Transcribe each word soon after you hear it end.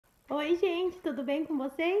Oi, gente, tudo bem com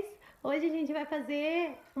vocês? Hoje a gente vai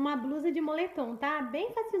fazer uma blusa de moletom, tá?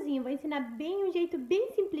 Bem facilzinho, vou ensinar bem um jeito bem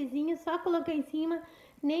simplesinho, só colocar em cima,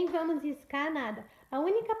 nem vamos riscar nada. A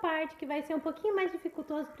única parte que vai ser um pouquinho mais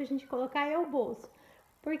dificultoso pra gente colocar é o bolso.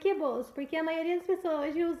 Por que bolso? Porque a maioria das pessoas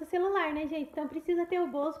hoje usa celular, né, gente? Então precisa ter o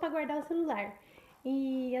bolso para guardar o celular.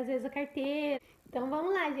 E às vezes a carteira. Então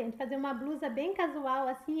vamos lá, gente, fazer uma blusa bem casual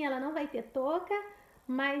assim, ela não vai ter touca,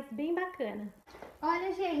 mas bem bacana.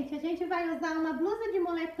 Olha, gente, a gente vai usar uma blusa de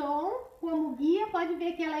moletom como guia. Pode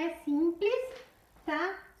ver que ela é simples,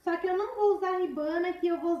 tá? Só que eu não vou usar ribana aqui,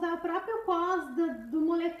 eu vou usar o próprio cos do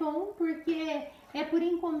moletom, porque é por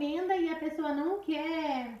encomenda e a pessoa não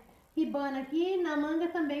quer ribana aqui, na manga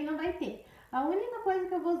também não vai ter. A única coisa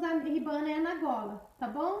que eu vou usar ribana é na gola, tá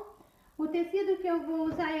bom? O tecido que eu vou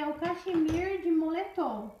usar é o cachemir de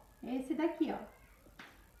moletom, esse daqui, ó,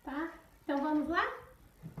 tá? Então vamos lá?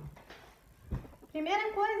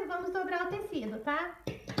 Primeira coisa, vamos dobrar o tecido, tá?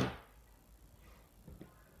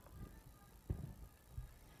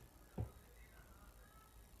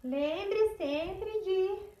 Lembre sempre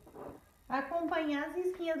de acompanhar as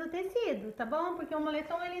risquinhas do tecido, tá bom? Porque o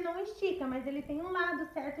moletom ele não estica, mas ele tem um lado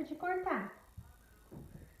certo de cortar.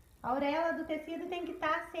 A orelha do tecido tem que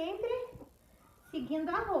estar sempre seguindo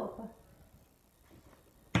a roupa.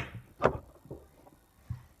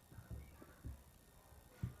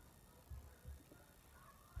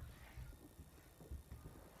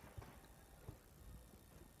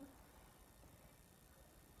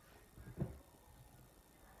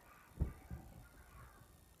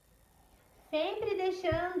 Sempre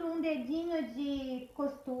deixando um dedinho de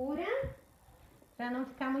costura, para não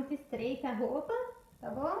ficar muito estreita a roupa, tá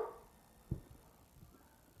bom?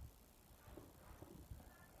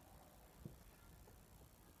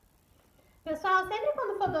 Pessoal, sempre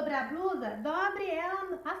quando for dobrar a blusa, dobre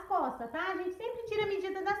ela as costas, tá? A gente sempre tira a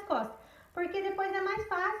medida das costas, porque depois é mais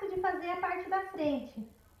fácil de fazer a parte da frente.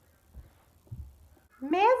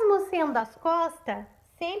 Mesmo sendo as costas,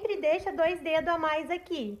 sempre deixa 2 dedos a mais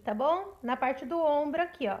aqui, tá bom? Na parte do ombro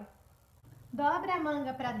aqui, ó. Dobra a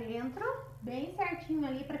manga pra dentro, bem certinho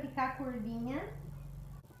ali pra ficar curvinha.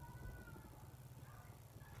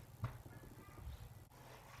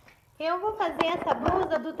 Eu vou fazer essa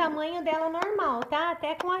blusa do tamanho dela normal, tá?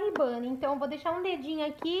 Até com a ribana. Então, eu vou deixar um dedinho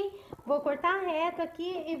aqui, vou cortar reto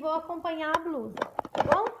aqui e vou acompanhar a blusa, tá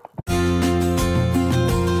bom?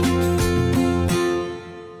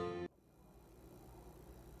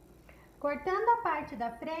 Cortando a parte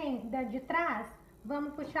da frente, de trás,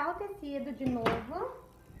 vamos puxar o tecido de novo.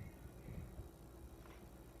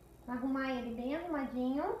 Arrumar ele bem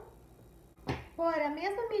arrumadinho. Pôr a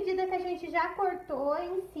mesma medida que a gente já cortou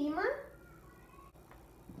em cima.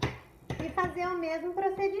 E fazer o mesmo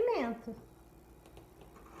procedimento.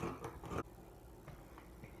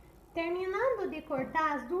 Terminando de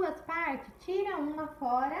cortar as duas partes, tira uma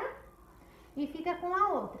fora e fica com a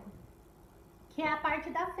outra, que é a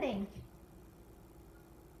parte da frente.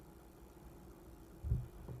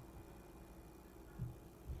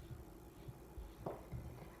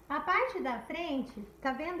 A parte da frente,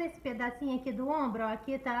 tá vendo esse pedacinho aqui do ombro? Ó,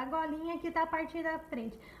 aqui tá a golinha, aqui tá a parte da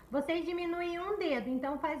frente. Vocês diminuem um dedo,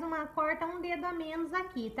 então faz uma, corta um dedo a menos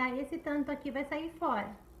aqui, tá? Esse tanto aqui vai sair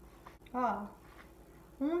fora. Ó,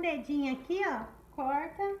 um dedinho aqui, ó,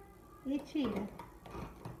 corta e tira.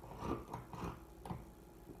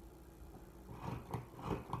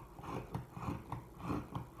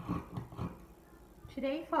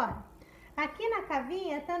 Tirei fora. Aqui na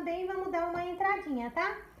cavinha também vamos dar uma entradinha,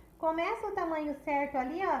 tá? Começa o tamanho certo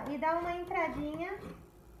ali, ó, e dá uma entradinha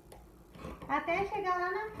até chegar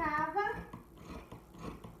lá na cava,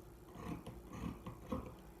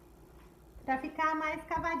 pra ficar mais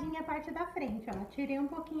cavadinha a parte da frente, ó. Tirei um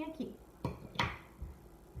pouquinho aqui.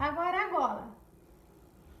 Agora a gola.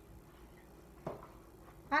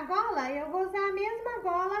 A gola, eu vou usar a mesma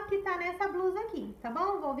gola que tá nessa blusa aqui, tá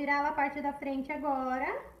bom? Vou virar ela a parte da frente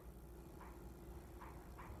agora.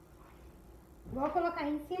 Vou colocar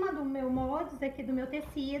em cima do meu molde, aqui do meu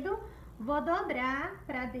tecido. Vou dobrar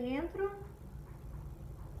pra dentro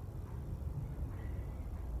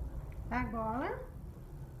a gola.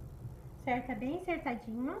 Certa bem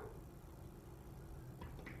acertadinho.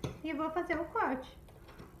 E vou fazer o corte.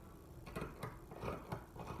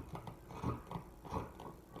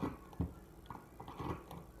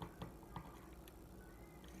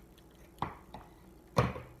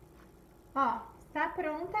 Ó, está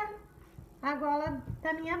pronta a gola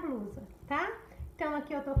da minha blusa, tá? Então,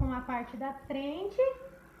 aqui eu tô com a parte da frente.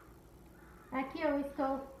 Aqui eu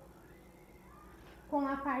estou com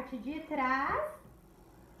a parte de trás.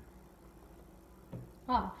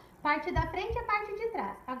 Ó, Parte da frente e a parte de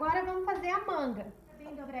trás. Agora vamos fazer a manga.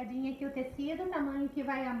 Bem dobradinho aqui o tecido, o tamanho que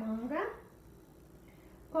vai a manga.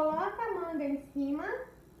 Coloca a manga em cima,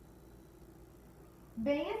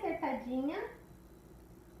 bem acertadinha.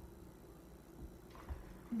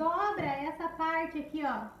 Dobra essa parte aqui,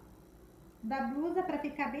 ó, da blusa para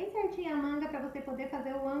ficar bem certinha a manga, para você poder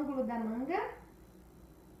fazer o ângulo da manga.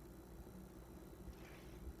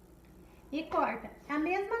 E corta. A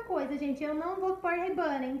mesma coisa, gente, eu não vou pôr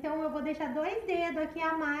ribana, então eu vou deixar 2 dedos aqui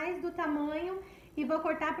a mais do tamanho e vou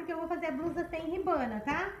cortar porque eu vou fazer a blusa sem ribana,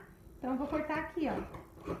 tá? Então eu vou cortar aqui, ó.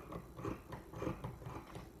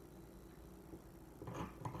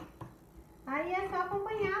 Aí é só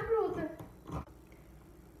acompanhar a blusa.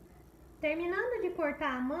 Terminando de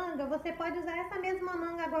cortar a manga, você pode usar essa mesma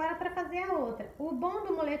manga agora para fazer a outra. O bom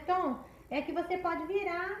do moletom é que você pode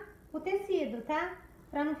virar o tecido, tá?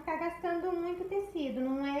 Para não ficar gastando muito tecido.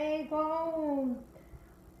 Não é igual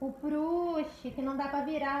o crush, que não dá para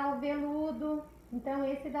virar, o veludo. Então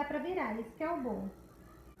esse dá para virar, esse que é o bom.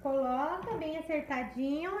 Coloca bem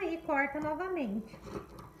acertadinho e corta novamente.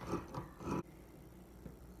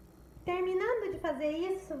 Terminando de fazer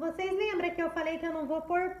isso, vocês lembram que eu falei que eu não vou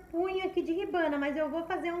pôr punho aqui de ribana, mas eu vou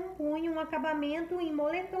fazer um punho, um acabamento em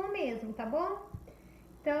moletom mesmo, tá bom?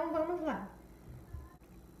 Então, vamos lá.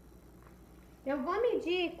 Eu vou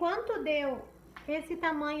medir quanto deu esse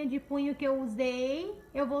tamanho de punho que eu usei.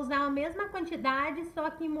 Eu vou usar a mesma quantidade, só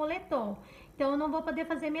que em moletom. Então, eu não vou poder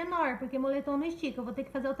fazer menor, porque moletom não estica. Eu vou ter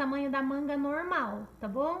que fazer o tamanho da manga normal, tá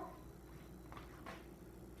bom?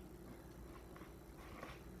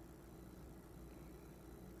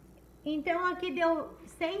 Então, aqui deu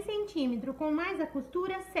 6 centímetros, com mais a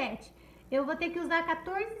costura, 7. Eu vou ter que usar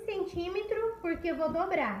 14 centímetros, porque eu vou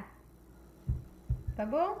dobrar. Tá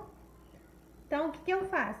bom? Então, o que que eu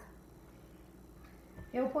faço?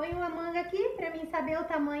 Eu ponho a manga aqui, pra mim saber o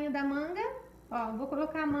tamanho da manga. Ó, vou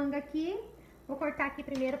colocar a manga aqui. Vou cortar aqui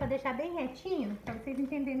primeiro pra deixar bem retinho, pra vocês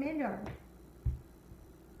entenderem melhor.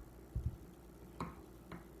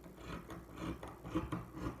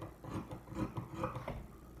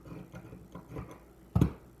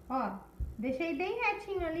 Ó, deixei bem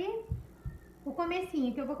retinho ali o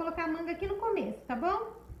comecinho, que eu vou colocar a manga aqui no começo, tá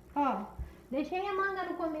bom? Ó, deixei a manga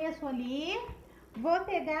no começo ali, vou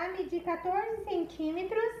pegar, medir 14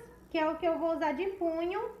 centímetros, que é o que eu vou usar de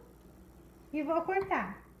punho, e vou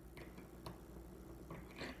cortar.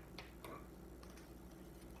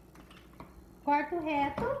 Corto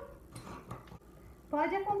reto.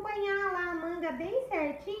 Pode acompanhar lá a manga bem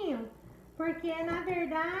certinho, porque na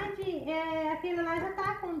verdade aquele lá já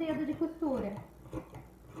tá com o dedo de costura.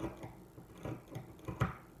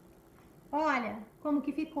 Olha como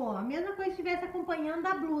que ficou, a mesma coisa se estivesse acompanhando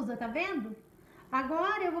a blusa, tá vendo?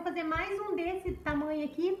 Agora eu vou fazer mais um desse tamanho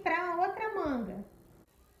aqui para outra manga.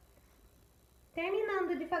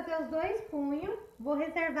 Terminando de fazer os 2 punhos, vou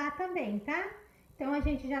reservar também, tá? Então a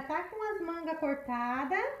gente já tá com as mangas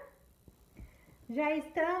cortadas. Já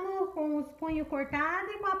estamos com os punhos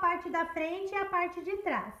cortados e com a parte da frente e a parte de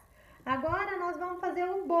trás. Agora nós vamos fazer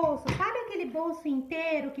o bolso. Sabe aquele bolso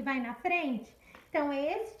inteiro que vai na frente? Então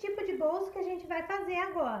é esse tipo de bolso que a gente vai fazer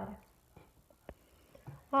agora.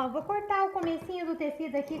 Ó, vou cortar o comecinho do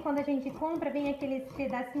tecido aqui, quando a gente compra, vem aqueles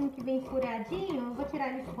pedacinhos que vem furadinho. Eu vou tirar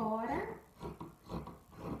ele fora.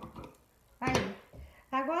 Aí.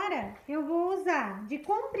 Agora eu vou usar de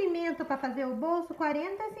comprimento para fazer o bolso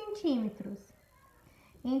 40 centímetros.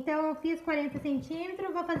 Então, eu fiz 40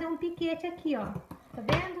 centímetros, vou fazer um piquete aqui, ó, tá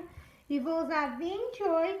vendo? E vou usar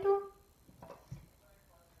 28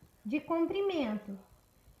 de comprimento.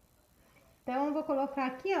 Então, eu vou colocar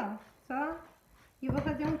aqui, ó, só, e vou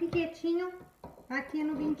fazer um piquetinho aqui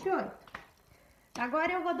no 28.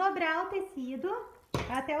 Agora, eu vou dobrar o tecido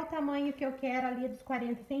até o tamanho que eu quero ali dos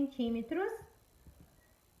 40 centímetros.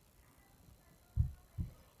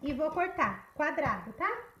 E vou cortar quadrado, tá?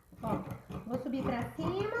 Ó, vou subir pra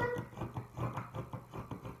cima.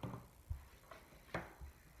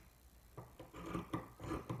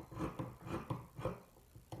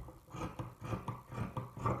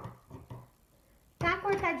 Tá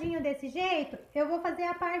cortadinho desse jeito, eu vou fazer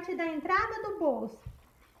a parte da entrada do bolso.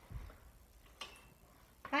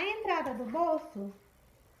 A entrada do bolso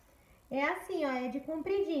é assim, ó, é de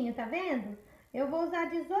compridinho, tá vendo? Eu vou usar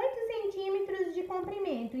 18 centímetros de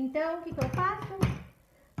comprimento. Então, o que que eu faço?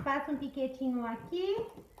 Faço um piquetinho aqui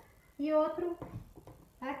e outro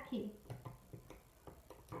aqui.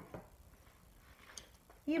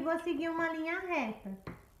 E vou seguir uma linha reta,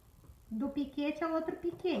 do piquete ao outro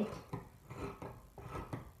piquete.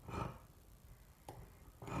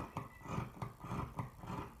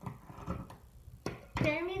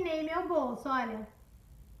 Terminei meu bolso, olha.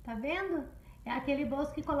 Tá vendo? É aquele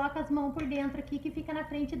bolso que coloca as mãos por dentro aqui, que fica na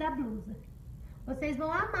frente da blusa. Vocês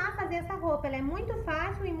vão amar fazer essa roupa, ela é muito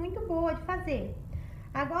fácil e muito boa de fazer.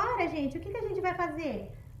 Agora, gente, o que a gente vai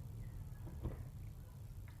fazer?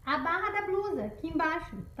 A barra da blusa aqui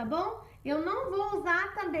embaixo, tá bom? Eu não vou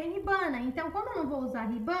usar também ribana, então como eu não vou usar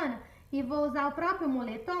ribana e vou usar o próprio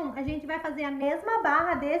moletom, a gente vai fazer a mesma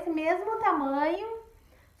barra desse mesmo tamanho,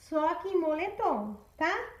 só que em moletom,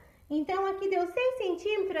 tá? Então aqui deu 6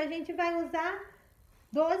 centímetros, a gente vai usar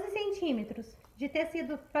 12 centímetros de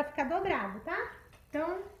tecido para ficar dobrado, tá?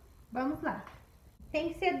 Então, vamos lá.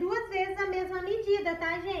 Tem que ser 2 vezes a mesma medida,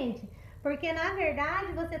 tá, gente? Porque, na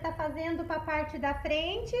verdade, você tá fazendo para a parte da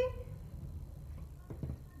frente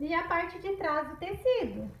e a parte de trás do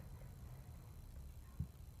tecido.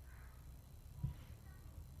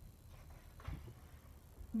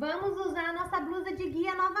 Vamos usar a nossa blusa de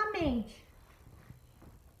guia novamente.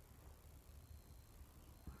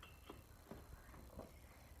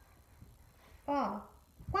 Ó,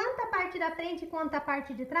 quanto a parte da frente quanto a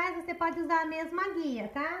parte de trás, você pode usar a mesma guia,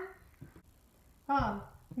 tá? Ó,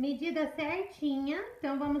 medida certinha,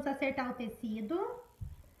 então vamos acertar o tecido.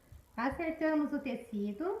 Acertamos o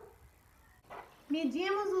tecido.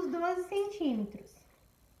 Medimos os 12 centímetros.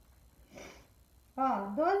 Ó,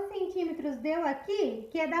 12 centímetros deu aqui,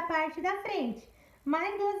 que é da parte da frente.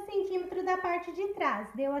 Mais 12 centímetros da parte de trás,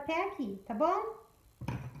 deu até aqui, tá bom?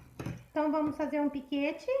 Então, vamos fazer um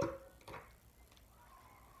piquete.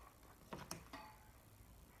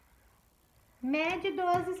 Mede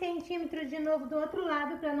 12 centímetros de novo do outro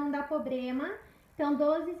lado para não dar problema. Então,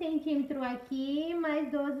 12 centímetros aqui,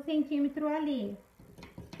 mais 12 centímetros ali.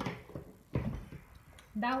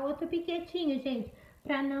 Dá outro piquetinho, gente,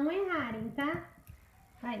 para não errarem, tá?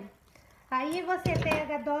 Aí você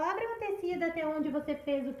pega, dobra o tecido até onde você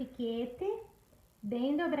fez o piquete,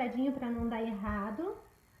 bem dobradinho para não dar errado.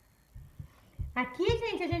 Aqui,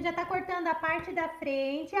 gente, a gente já tá cortando a parte da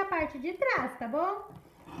frente e a parte de trás, tá bom?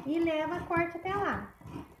 E leva a corte até lá.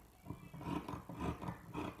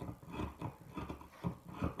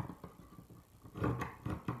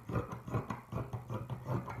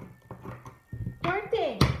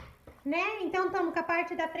 Cortei, né? Então, estamos com a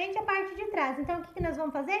parte da frente e a parte de trás. Então, o que nós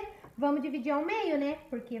vamos fazer? Vamos dividir ao meio, né?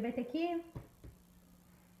 Porque vai ter que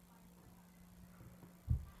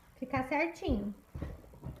ficar certinho.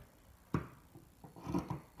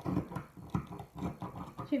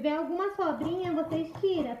 Se tiver alguma sobrinha, vocês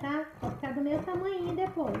tiram, tá? Vai ficar do mesmo tamanho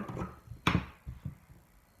depois.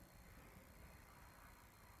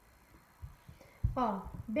 Ó,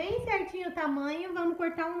 bem certinho o tamanho, vamos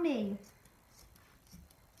cortar um meio.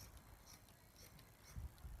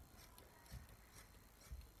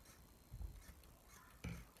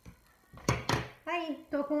 Aí,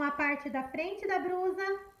 tô com a parte da frente da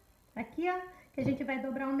blusa, aqui, ó, que a gente vai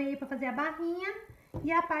dobrar o meio pra fazer a barrinha,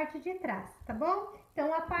 e a parte de trás, tá bom?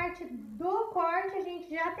 Então, a parte do corte a gente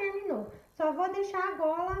já terminou. Só vou deixar a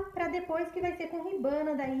gola pra depois, que vai ser com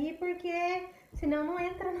ribana daí, porque senão não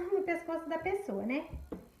entra no pescoço da pessoa, né?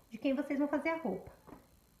 De quem vocês vão fazer a roupa.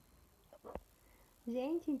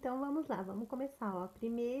 Gente, então vamos lá, vamos começar, ó.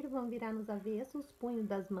 Primeiro, vamos virar nos avessos os punhos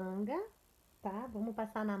das mangas, tá? Vamos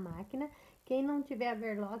passar na máquina. Quem não tiver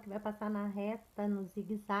overlock vai passar na reta, no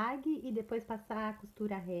zigue-zague e depois passar a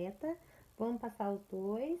costura reta. Vamos passar os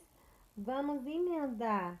dois. Vamos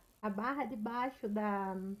emendar a barra de baixo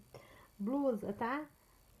da blusa, tá?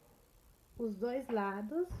 Os dois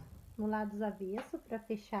lados, no lado dos avessos, pra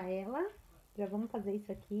fechar ela. Já vamos fazer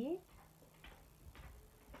isso aqui.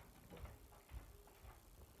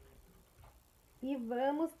 E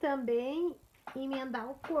vamos também emendar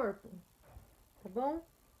o corpo, tá bom?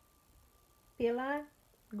 Pela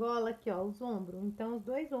gola aqui, ó, os ombros. Então, os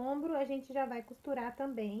dois ombros a gente já vai costurar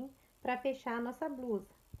também pra fechar a nossa blusa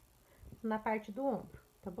na parte do ombro,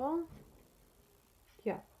 tá bom?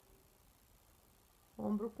 Aqui, ó.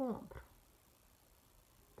 Ombro com ombro,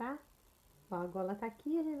 tá? Ó, a gola tá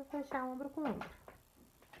aqui, a gente vai fechar ombro com ombro.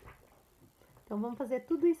 Então, vamos fazer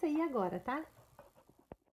tudo isso aí agora, tá?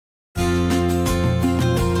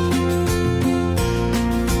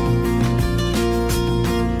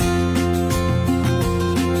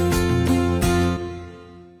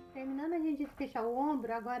 Terminando a gente fechar o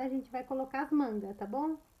ombro, agora a gente vai colocar as mangas, tá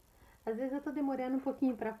bom? Às vezes eu tô demorando um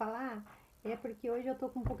pouquinho pra falar, é porque hoje eu tô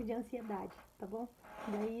com um pouco de ansiedade, tá bom?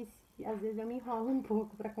 Daí, às vezes eu me enrolo um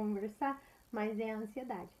pouco pra conversar, mas é a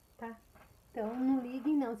ansiedade, tá? Então, não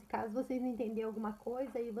liguem não, se caso vocês não entenderem alguma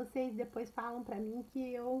coisa, aí vocês depois falam pra mim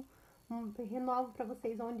que eu renovo pra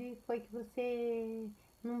vocês onde foi que você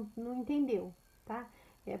não entendeu, tá?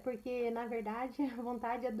 É porque, na verdade, a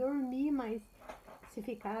vontade é dormir, mas se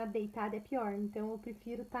ficar deitada é pior. Então eu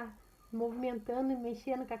prefiro estar movimentando e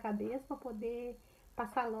mexendo com a cabeça para poder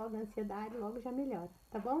passar logo a ansiedade, logo já melhora,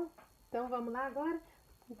 tá bom? Então vamos lá agora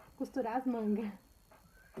costurar as mangas.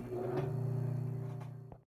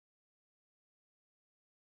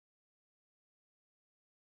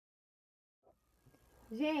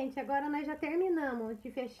 Gente, agora nós já terminamos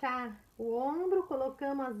de fechar o ombro,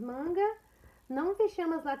 colocamos as mangas. Não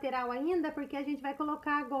fechamos as lateral ainda, porque a gente vai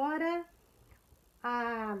colocar agora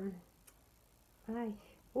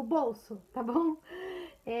o bolso, tá bom?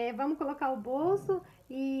 Vamos colocar o bolso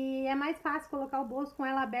e é mais fácil colocar o bolso com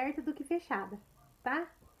ela aberta do que fechada, tá?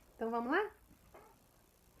 Então vamos lá?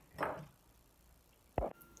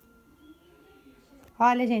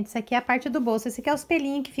 Olha, gente, isso aqui é a parte do bolso. Esse aqui é os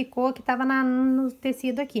pelinhos que ficou, que tava no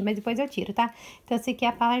tecido aqui, mas depois eu tiro, tá? Então, esse aqui é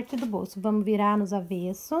a parte do bolso. Vamos virar nos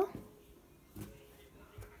avesso.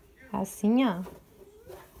 Assim, ó.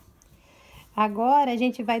 Agora, a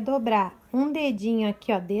gente vai dobrar um dedinho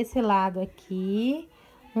aqui, ó, desse lado aqui.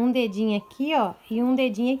 Um dedinho aqui, ó, e um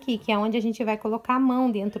dedinho aqui, que é onde a gente vai colocar a mão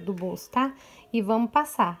dentro do bolso, tá? E vamos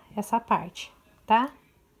passar essa parte, tá?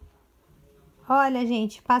 Olha,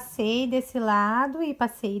 gente, passei desse lado e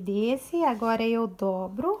passei desse, agora eu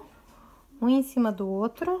dobro um em cima do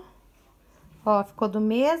outro. Ó, ficou do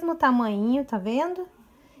mesmo tamanho, tá vendo?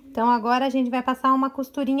 Então, agora a gente vai passar uma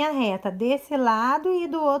costurinha reta desse lado e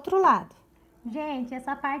do outro lado. Gente,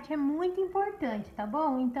 essa parte é muito importante, tá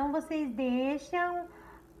bom? Então, vocês deixam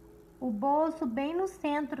o bolso bem no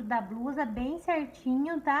centro da blusa, bem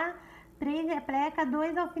certinho, tá? Preca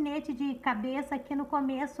 2 alfinetes de cabeça aqui no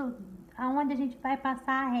começo, aonde a gente vai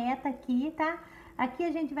passar a reta aqui, tá? Aqui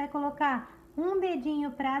a gente vai colocar um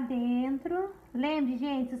dedinho pra dentro. Lembre,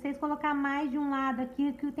 gente, se vocês colocar mais de um lado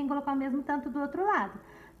aqui, que tem que colocar o mesmo tanto do outro lado,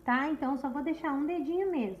 tá? Então, só vou deixar um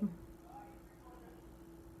dedinho mesmo.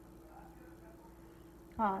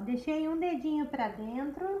 Ó, deixei um dedinho pra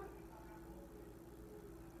dentro.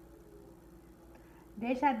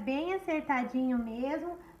 Deixa bem acertadinho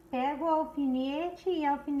mesmo. Pega o alfinete e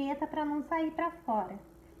alfineta para não sair para fora.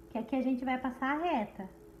 Que aqui a gente vai passar a reta.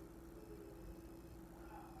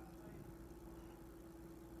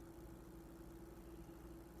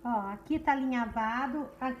 Ó, aqui tá alinhavado.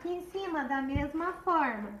 Aqui em cima da mesma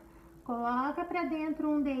forma. Coloca para dentro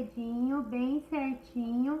um dedinho bem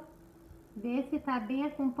certinho. Vê se tá bem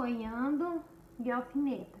acompanhando e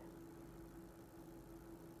alfineta.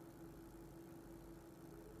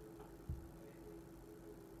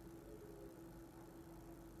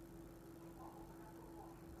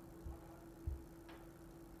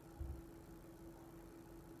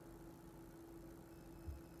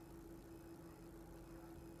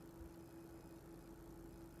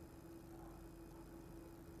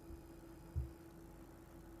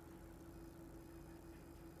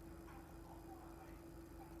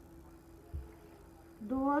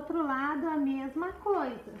 Do outro lado a mesma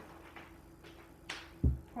coisa.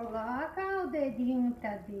 Coloca o dedinho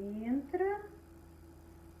pra dentro.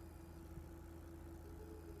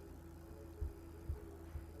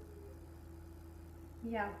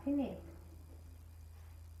 E alfineta.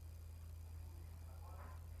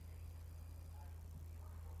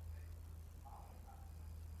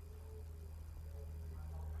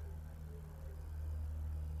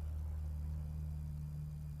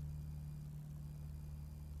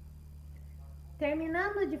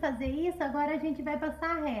 Terminando de fazer isso, agora a gente vai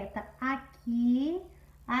passar a reta aqui,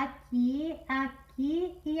 aqui,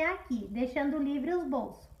 aqui e aqui, deixando livre os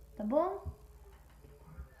bolsos, tá bom?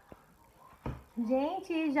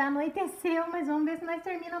 Gente, já anoiteceu, mas vamos ver se nós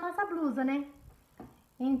terminamos a nossa blusa, né?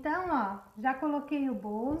 Então, ó, já coloquei o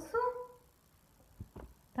bolso,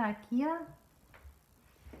 tá aqui, ó,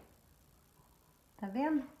 tá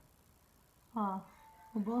vendo? Ó,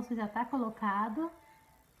 o bolso já tá colocado.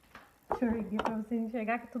 Deixa eu erguer pra vocês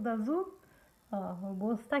enxergar que é tudo azul. Ó, o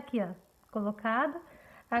bolso tá aqui, ó, colocado.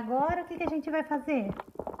 Agora, o que que a gente vai fazer?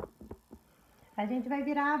 A gente vai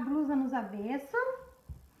virar a blusa nos avessos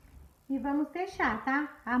e vamos fechar,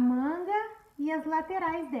 tá? A manga e as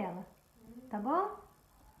laterais dela, tá bom?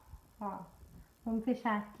 Ó, vamos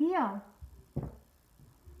fechar aqui, ó.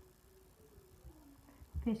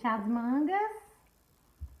 Fechar as mangas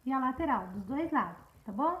e a lateral, dos dois lados,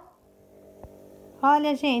 tá bom?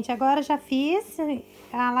 Olha, gente, agora já fiz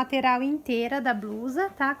a lateral inteira da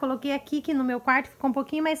blusa, tá? Coloquei aqui que no meu quarto ficou um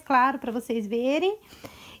pouquinho mais claro pra vocês verem.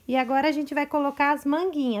 E agora a gente vai colocar as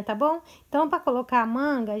manguinhas, tá bom? Então, pra colocar a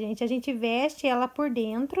manga, gente, a gente veste ela por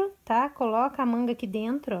dentro, tá? Coloca a manga aqui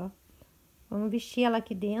dentro, ó. Vamos vestir ela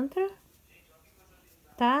aqui dentro,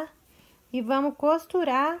 tá? E vamos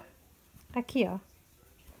costurar aqui, ó.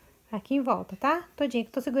 Aqui em volta, tá? Todinha,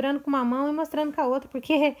 que tô segurando com uma mão e mostrando com a outra,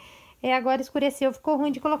 porque agora escureceu, ficou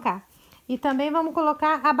ruim de colocar. E também vamos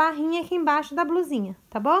colocar a barrinha aqui embaixo da blusinha,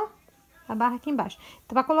 tá bom? A barra aqui embaixo.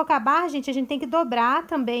 Então, pra colocar a barra, gente, a gente tem que dobrar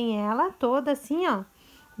também ela toda assim, ó.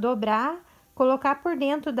 Dobrar, colocar por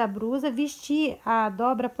dentro da blusa, vestir a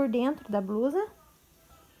dobra por dentro da blusa.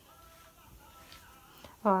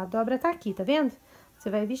 Ó, a dobra tá aqui, tá vendo? Você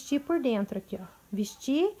vai vestir por dentro aqui, ó.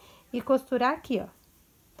 Vestir e costurar aqui, ó.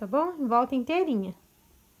 Tá bom? Em volta inteirinha.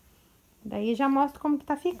 Daí já mostro como que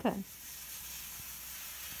tá ficando.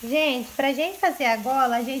 Gente, pra gente fazer a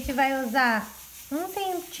gola, a gente vai usar 1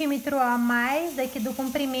 centímetro a mais daqui do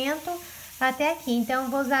comprimento até aqui. Então, eu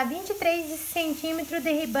vou usar 23 centímetros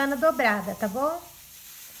de ribana dobrada, tá bom?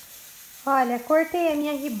 Olha, cortei a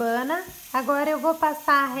minha ribana. Agora eu vou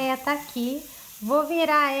passar a reta aqui. Vou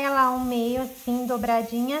virar ela ao meio, assim,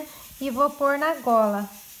 dobradinha. E vou pôr na gola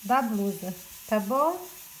da blusa, tá bom?